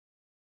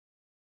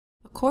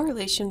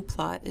correlation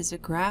plot is a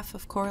graph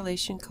of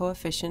correlation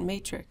coefficient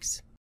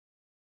matrix.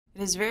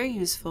 It is very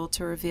useful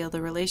to reveal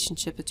the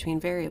relationship between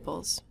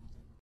variables.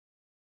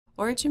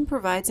 Origin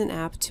provides an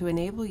app to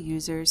enable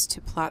users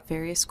to plot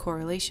various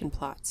correlation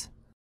plots.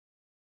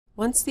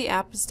 Once the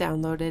app is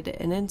downloaded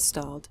and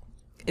installed,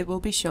 it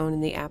will be shown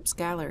in the Apps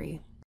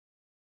gallery.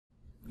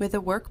 With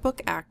a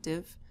workbook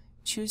active,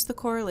 choose the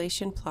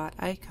correlation plot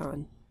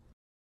icon.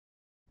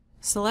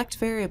 Select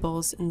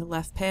Variables in the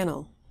left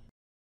panel.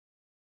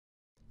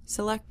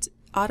 Select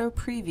Auto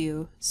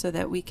Preview so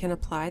that we can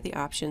apply the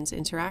options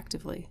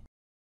interactively.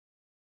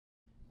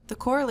 The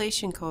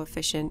correlation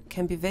coefficient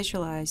can be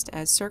visualized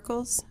as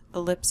circles,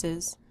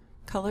 ellipses,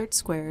 colored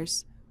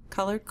squares,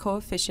 colored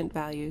coefficient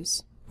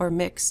values, or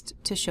mixed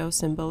to show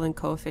symbol and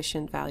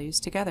coefficient values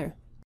together.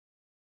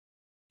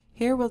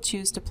 Here we'll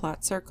choose to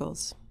plot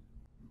circles.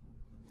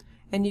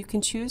 And you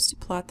can choose to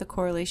plot the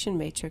correlation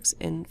matrix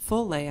in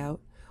full layout,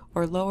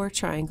 or lower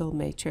triangle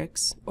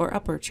matrix, or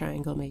upper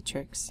triangle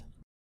matrix.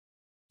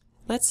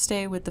 Let's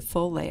stay with the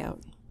full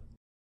layout.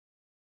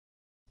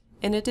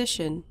 In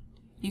addition,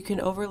 you can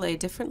overlay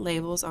different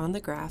labels on the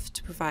graph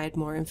to provide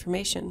more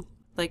information,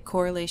 like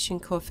correlation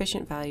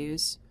coefficient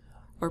values,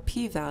 or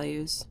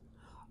p-values,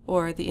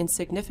 or the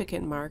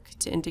insignificant mark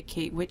to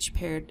indicate which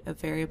pair of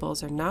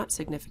variables are not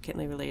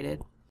significantly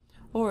related,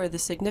 or the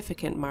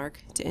significant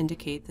mark to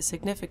indicate the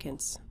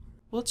significance.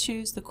 We'll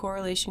choose the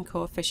correlation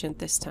coefficient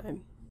this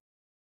time.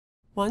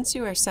 Once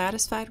you are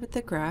satisfied with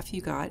the graph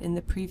you got in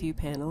the preview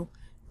panel,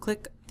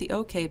 click the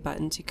OK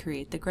button to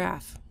create the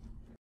graph.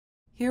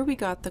 Here we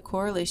got the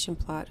correlation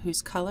plot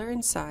whose color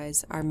and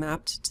size are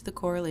mapped to the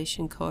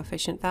correlation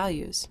coefficient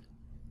values.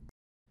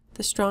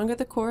 The stronger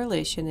the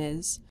correlation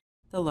is,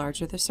 the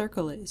larger the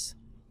circle is.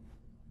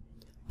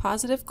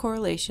 Positive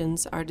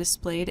correlations are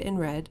displayed in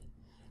red,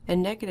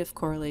 and negative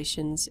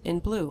correlations in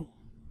blue.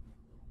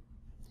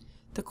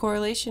 The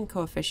correlation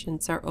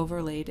coefficients are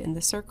overlaid in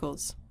the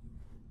circles.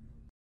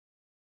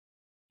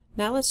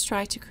 Now let's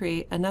try to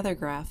create another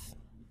graph.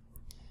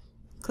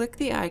 Click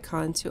the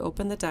icon to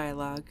open the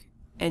dialog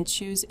and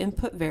choose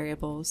Input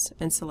Variables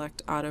and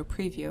select Auto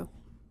Preview.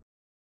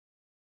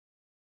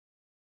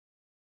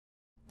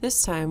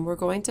 This time we're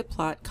going to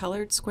plot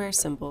colored square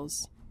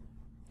symbols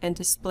and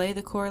display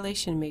the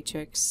correlation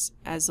matrix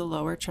as a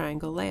lower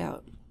triangle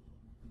layout.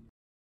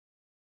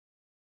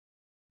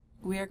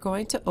 We are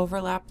going to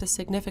overlap the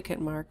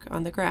significant mark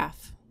on the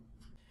graph.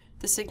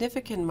 The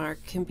significant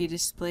mark can be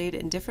displayed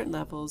in different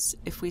levels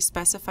if we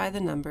specify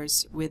the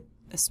numbers with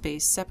a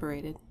space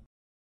separated.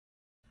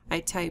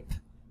 I type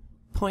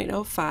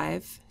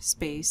 0.05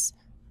 space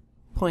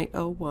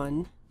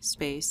 0.01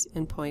 space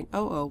and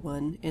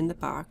 0.001 in the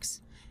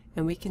box,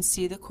 and we can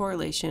see the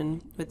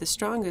correlation with the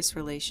strongest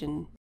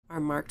relation are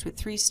marked with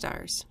 3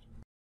 stars.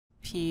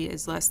 P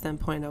is less than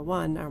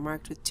 0.01 are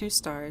marked with 2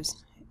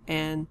 stars,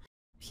 and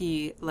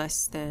P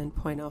less than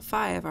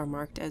 0.05 are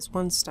marked as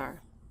 1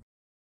 star.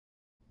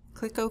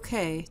 Click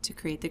OK to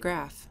create the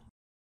graph.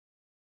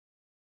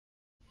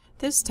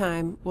 This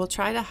time, we'll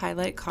try to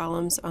highlight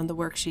columns on the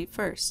worksheet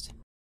first.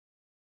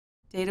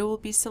 Data will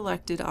be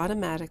selected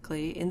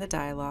automatically in the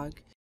dialog,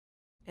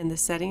 and the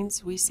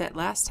settings we set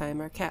last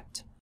time are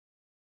kept.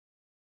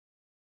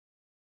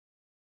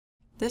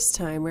 This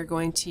time, we're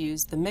going to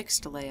use the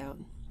mixed layout.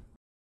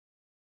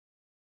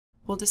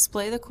 We'll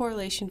display the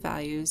correlation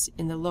values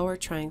in the lower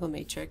triangle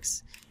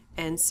matrix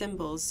and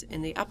symbols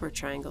in the upper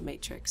triangle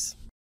matrix.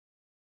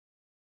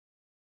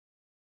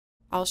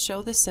 I'll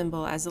show the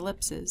symbol as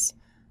ellipses,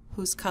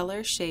 whose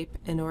color, shape,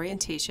 and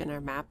orientation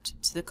are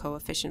mapped to the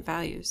coefficient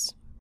values.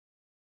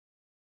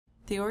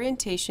 The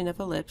orientation of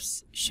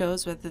ellipse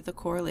shows whether the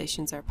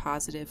correlations are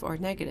positive or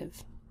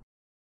negative.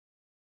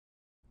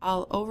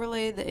 I'll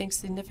overlay the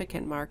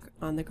insignificant mark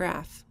on the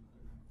graph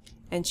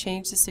and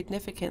change the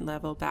significant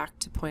level back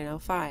to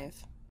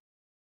 0.05.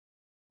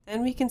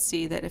 Then we can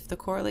see that if the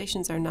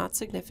correlations are not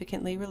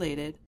significantly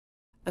related,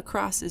 a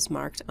cross is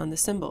marked on the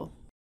symbol.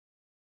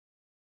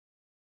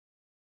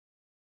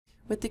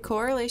 With the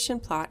Correlation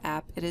Plot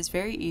app, it is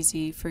very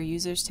easy for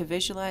users to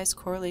visualize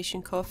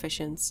correlation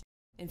coefficients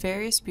in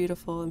various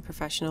beautiful and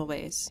professional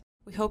ways.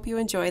 We hope you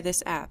enjoy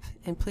this app,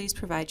 and please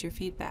provide your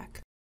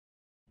feedback.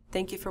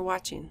 Thank you for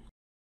watching.